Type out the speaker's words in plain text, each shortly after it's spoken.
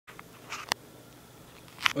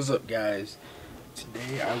What's up, guys?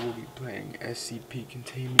 Today I will be playing SCP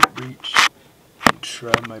Containment Breach and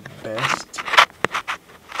try my best to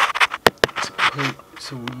put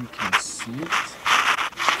so you can see it.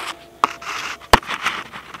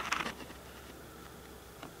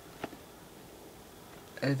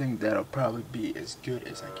 I think that'll probably be as good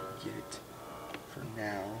as I can get it for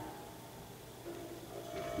now.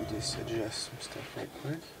 We just adjust some stuff right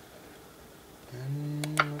quick,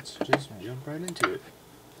 and let's just jump right into it.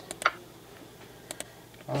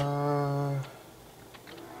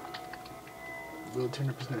 Will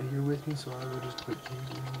Turner's not here with me, so I will just put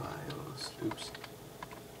Katie Miles. Oops.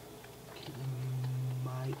 Katie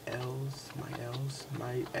my L's.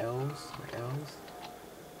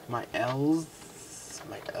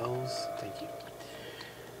 Thank you.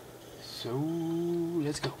 So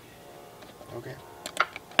let's go. Okay.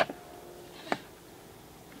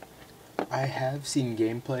 I have seen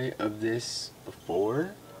gameplay of this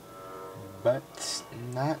before, but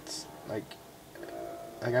not like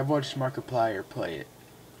I've watched Markiplier play it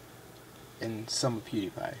and some of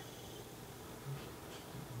PewDiePie,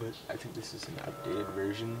 but I think this is an updated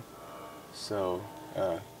version, so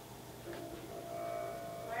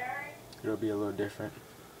it'll be a little different.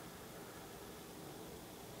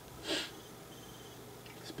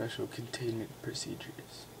 Special containment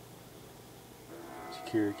procedures.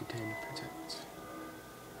 Secure, contain, protect.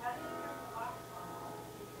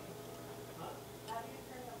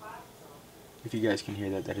 If you guys can hear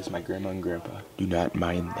that, that is my grandma and grandpa. Do not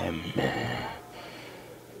mind them. They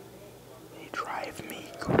drive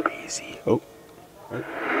me crazy. Oh. What?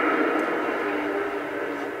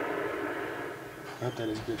 I hope that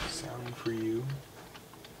is good sound for you.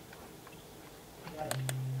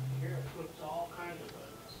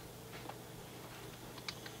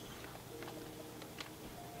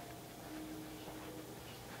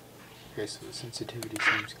 Okay, so the sensitivity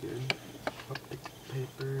seems good. Oh, pick the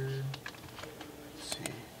paper. Let's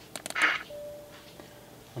see.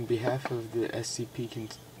 On behalf of the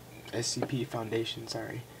SCP Foundation,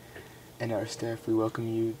 and our staff, we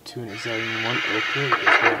welcome you to an exciting one. Okay,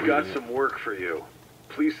 I've got some work for you.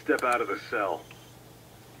 Please step out of the cell.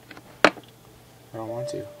 I don't want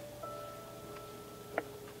to.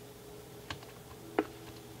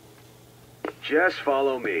 Just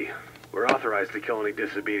follow me. We're authorized to kill only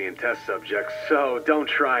disobedient test subjects, so don't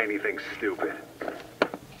try anything stupid.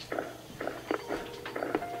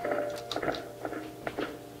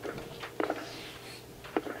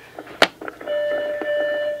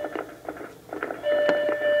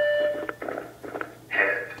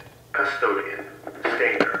 Head, custodian,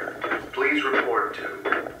 Stainer, please report to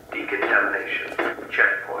decontamination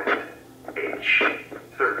checkpoint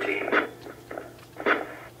H13.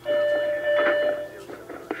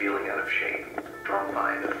 Feeling out of shape? Drop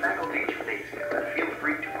by the faculty gymnasium and feel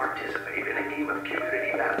free to participate in a game of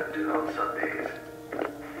community badminton on Sundays.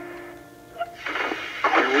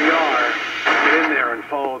 Here we are. Get in there and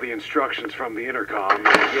follow the instructions from the intercom,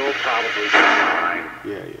 and you'll probably be fine.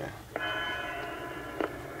 Yeah.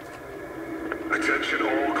 Attention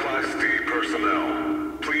all Class D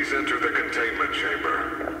personnel. Please enter the containment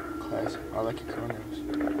chamber. Class, I like your pronouns.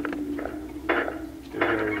 They're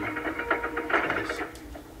very nice.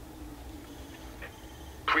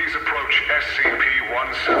 Please approach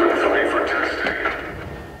SCP-173 for testing.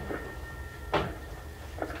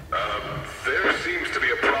 There seems to be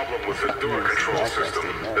a problem with the door control system.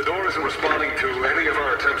 The door isn't responding to any of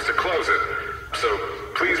our attempts to close it. So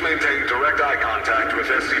please maintain direct eye contact with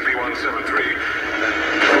SCP-173.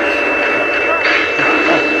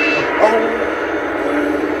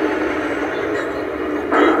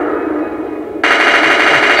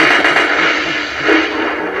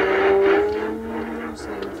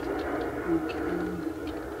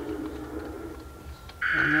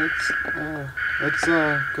 Let's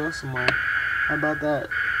go somewhere. How about that?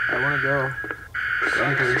 I want to go. The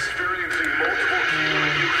site is experiencing multiple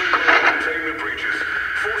containment breaches.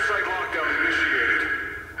 Full site lockdown initiated.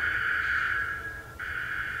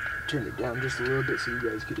 Turn it down just a little bit so you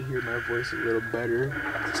guys could hear my voice a little better,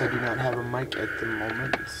 since I do not have a mic at the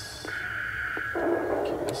moment.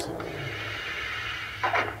 Okay, so right.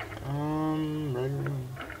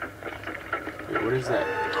 Wait, what is that?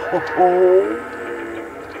 What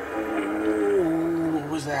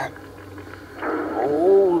was that?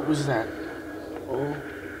 What was that?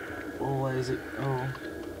 Why is it?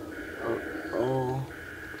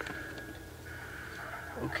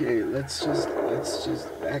 Okay, let's just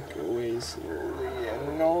back away slowly.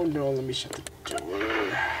 No, let me shut the door.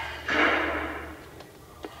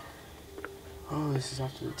 Oh, this is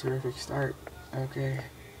off to a terrific start. Okay.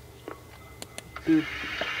 Boop.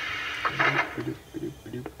 I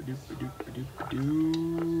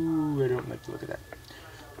don't like to look at that.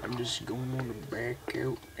 I'm just going to back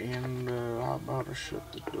out and how about I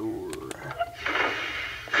shut the door?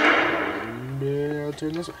 And I'll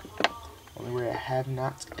turn this way. Only way I have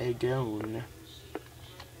not a gun.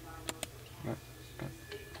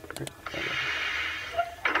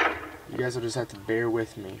 You guys will just have to bear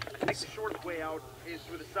with me. The short way out is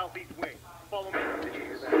through the southeast wing. Follow me. Did you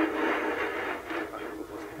hear that?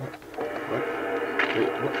 What?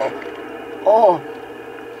 Wait, what? Oh!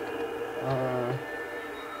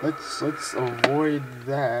 Let's avoid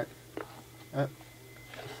that.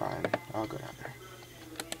 Fine, I'll go down there.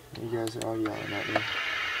 You guys are all yelling at me.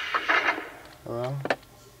 Hello?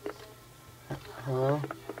 Hello?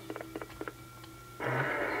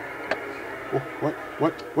 Oh, what?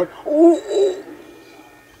 Oh!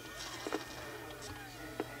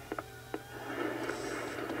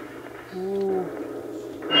 Oh!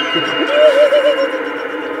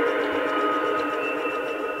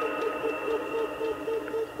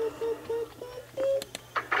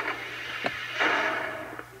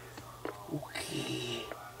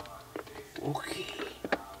 Okay.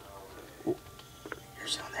 Oh, you're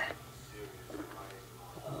still there.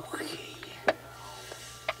 Okay.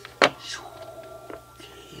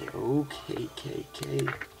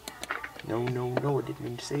 No, I didn't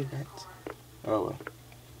mean to say that. Oh well.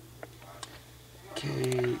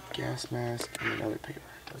 Okay, gas mask and another paper.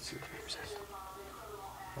 Let's see what the paper says.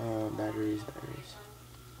 Batteries.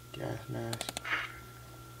 Gas mask.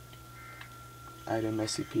 Item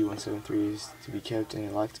SCP-173 is to be kept in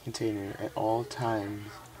a locked container at all times,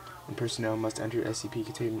 and personnel must enter SCP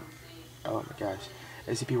container. Oh my gosh.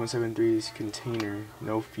 SCP-173's container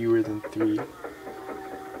no fewer than 3.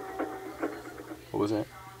 What was that?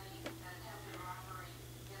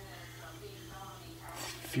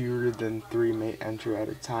 Fewer than 3 may enter at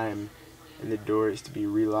a time, and the door is to be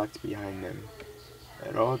relocked behind them.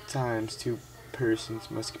 At all times, 2 persons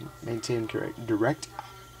must maintain direct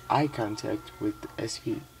eye contact with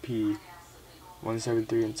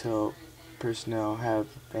SCP-173 until personnel have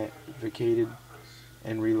vacated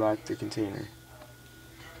and relocked the container.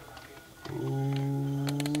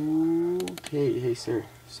 Okay, hey sir,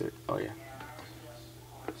 oh yeah.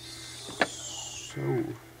 So,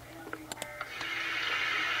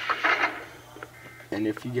 and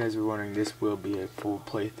if you guys are wondering, this will be a full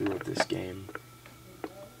playthrough of this game,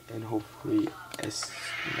 and hopefully,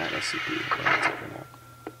 not SCP, what am I talking about?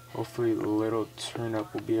 Hopefully, Little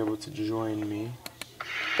Turnip will be able to join me.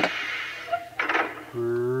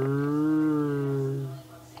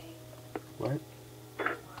 What?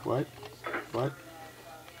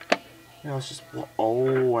 No, it's just.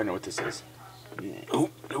 Oh, I know what this is.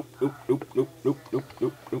 Nope.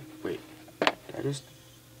 Wait.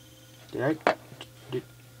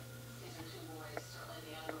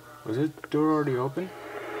 Was this door already open?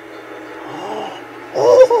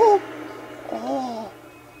 Oh!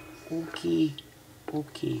 Okay.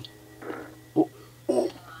 Okay.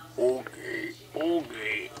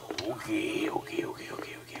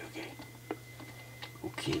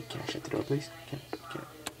 Okay, can I shut the door, please? Can I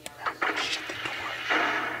shut the door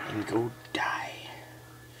and go die?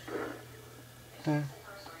 And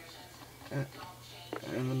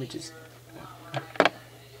let me just.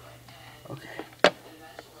 Okay.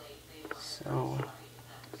 So.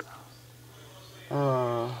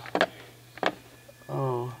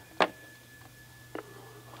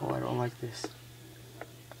 I don't like this.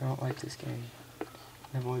 I don't like this game.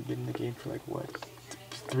 I've only been in the game for like what?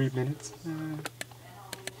 3 minutes?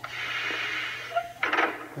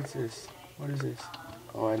 What's this? What is this?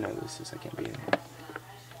 Oh, I know this is. I can't be in here.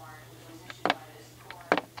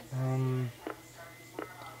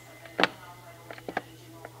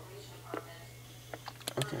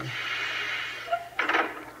 Okay.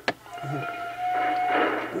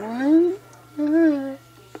 What?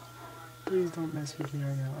 Please don't mess with me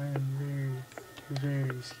right now. I am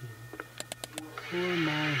very scared. For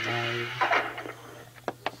my life.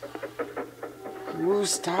 Ooh,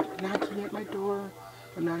 stop knocking at my door.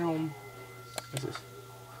 I'm not home. What's this?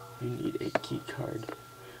 You need a key card.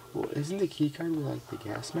 Well, isn't the key card with like the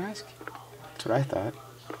gas mask? That's what I thought.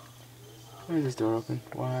 Why is this door open?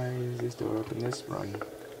 Why is this door open? Let's run.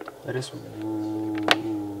 Let us.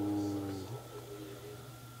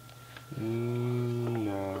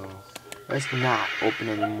 No. Let's not open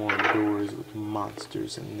any more doors with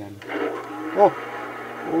monsters in them.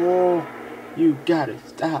 Oh, you gotta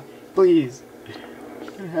stop, please. I'm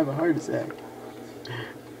gonna have a heart attack.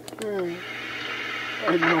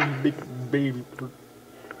 I know I'm a big baby for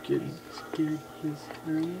getting scared this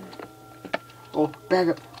early. Oh, back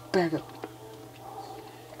up.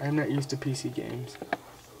 I'm not used to PC games,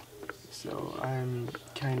 so I'm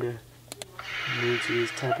kind of new to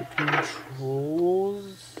these type of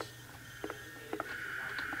controls.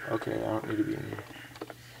 Okay, I don't need to be in here.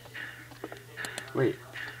 Wait,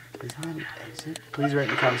 isn't that an exit? Please write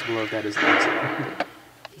in the comments below if that is an exit.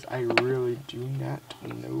 Because I really do not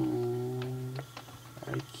know.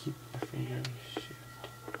 I keep my finger in shit.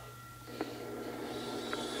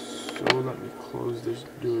 So let me close this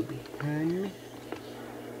door behind me.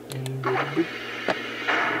 And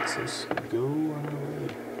let's just go on our way.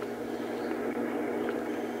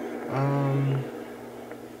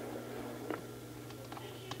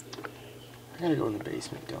 I gotta go in the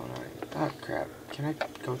basement, don't I? Ah, crap. Can I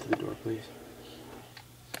go through the door, please?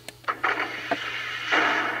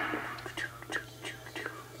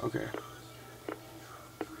 Okay.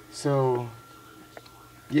 So,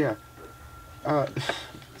 yeah.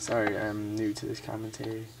 Sorry, I'm new to this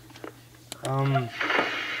commentary.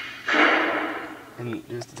 And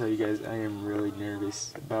just to tell you guys, I am really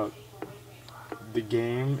nervous about the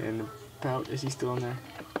game and about, is he still in there?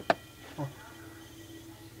 Oh.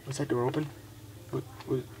 Was that door open?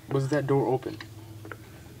 Was that door open?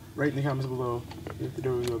 Write in the comments below if the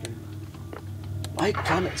door was open. Like,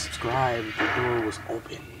 comment, subscribe if the door was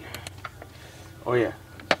open. Oh yeah,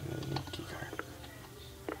 key card.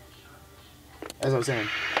 As I was saying,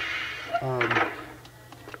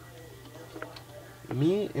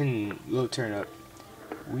 me and Lil Turnip,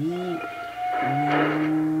 we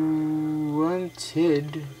wanted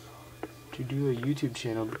to do a YouTube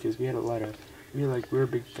channel because we had a lot of, we're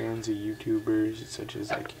big fans of YouTubers such as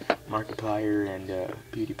like Markiplier and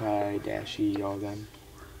PewDiePie, Dashy, all of them.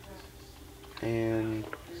 And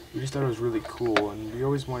we just thought it was really cool, and we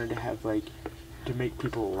always wanted to have like, to make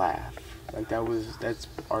people laugh. Like that's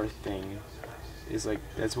our thing. Is like,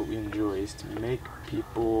 that's what we enjoy, is to make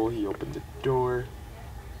people, he opened the door,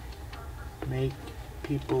 make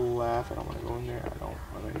people laugh. I don't want to go in there, I don't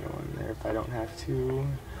want to go in there if I don't have to.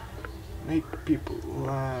 Make people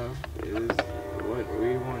laugh is what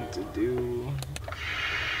we want to do.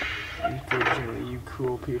 Unfortunately, you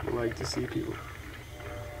cool people like to see people.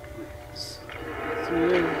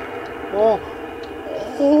 Oh!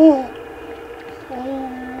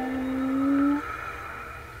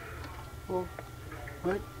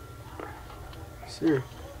 What? Sir?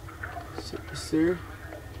 Sir?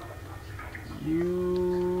 Are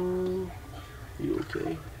you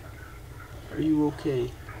okay? Are you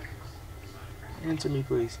okay? Answer me,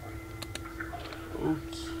 please.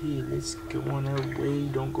 Okay, let's go on our way.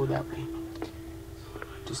 Don't go that way.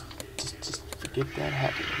 Just forget that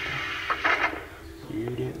happened. You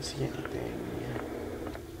didn't see anything.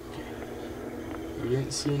 Okay. You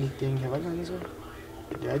didn't see anything. Have I gone this way?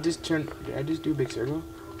 Did I just do a big circle?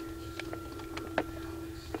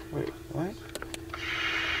 Wait, what?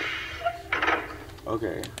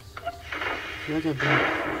 Okay. I feel like I've been there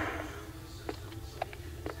before.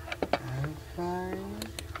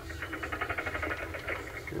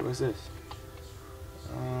 Okay, what's this?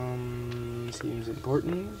 Seems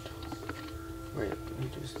important. Wait, let me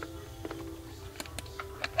just...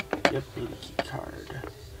 Yep, need a key card.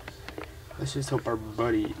 Let's just hope our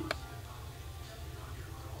buddy...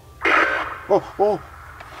 Oh!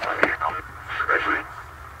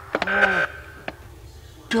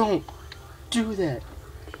 Don't do that!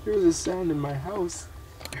 There was a sound in my house,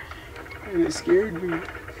 and it scared me,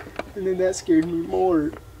 and then that scared me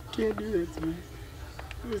more. Can't do that to me.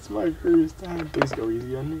 It's my first time. Please go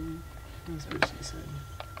easy on me. That's what she said.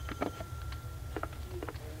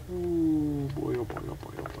 Oh boy, oh boy, oh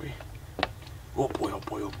boy, oh boy. Oh boy, oh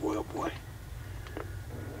boy, oh boy, oh boy.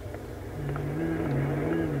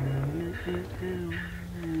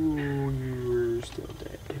 Oh, you were still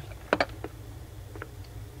dead.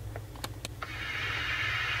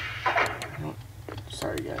 Oh,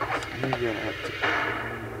 sorry guys, you're gonna have to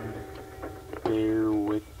bear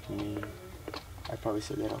with me. I probably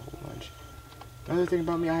said that a whole bunch. Another thing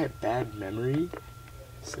about me, I have bad memory.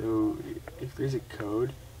 So if there's a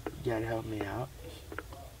code, you gotta help me out.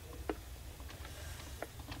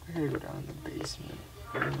 I gotta go down in the basement.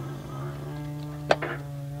 I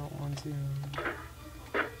don't want to.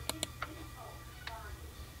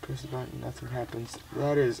 Press the button, nothing happens.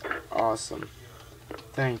 That is awesome.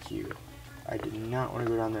 Thank you. I did not want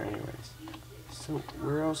to go down there anyways. So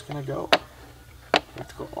where else can I go? I have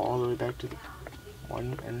to go all the way back to the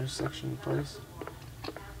one intersection place.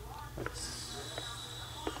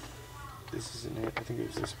 This isn't it. I think it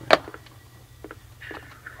was this way.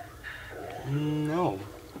 No,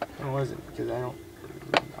 it wasn't, because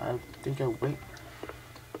I think I went,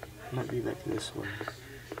 might be back this way.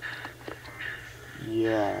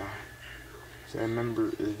 Yeah, Because I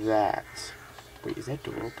remember that. Wait, is that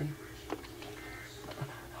door open?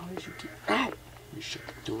 How did you get out? You shut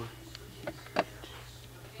the door.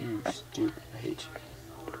 You stupid. I hate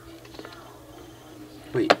you.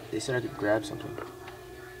 Wait, they said I could grab something.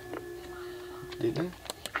 Did they?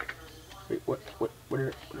 Wait, what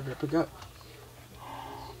did I pick up?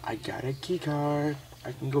 I got a key card.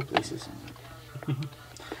 I can go places.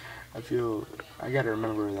 I gotta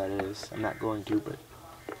remember where that is. I'm not going to, but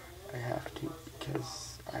I have to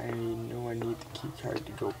because I know I need the key card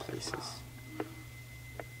to go places.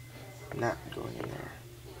 I'm not going in there.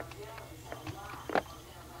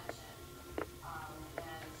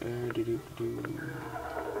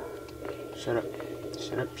 Shut up.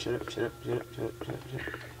 Shut up, shut up, shut up, shut up, shut up, shut up, shut up.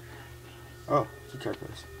 Oh, key card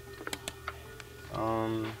place.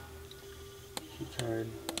 Key card.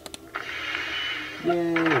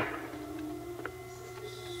 Yay!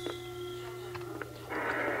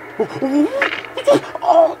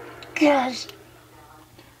 Oh gosh!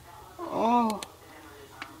 Oh!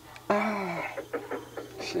 Ah!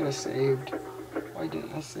 Should have saved. Why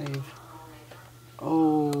didn't I save?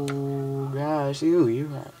 Oh gosh! Ew,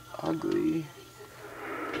 you are ugly.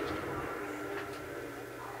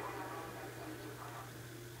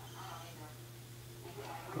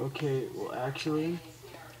 Okay, well actually,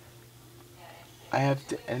 I have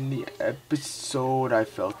to end the episode. I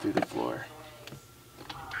fell through the floor.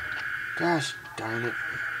 Gosh darn it.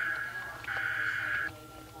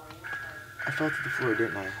 I fell through the floor,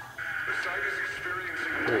 didn't I?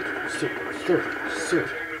 Wait, sir.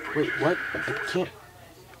 Wait, what? I can't.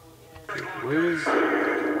 Where is...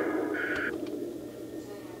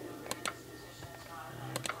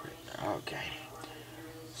 Okay.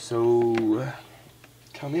 So,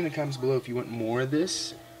 tell me in the comments below if you want more of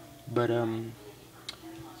this. But,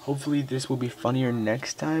 hopefully this will be funnier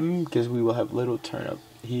next time, because we will have Little Turnip.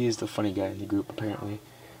 He is the funny guy in the group, apparently.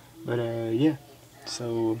 But, yeah.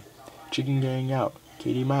 So, Chicken Gang out.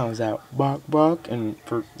 Katie Miles out. Bark, bark. And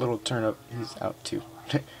for Little Turnip, he's out too.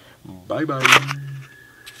 Bye-bye.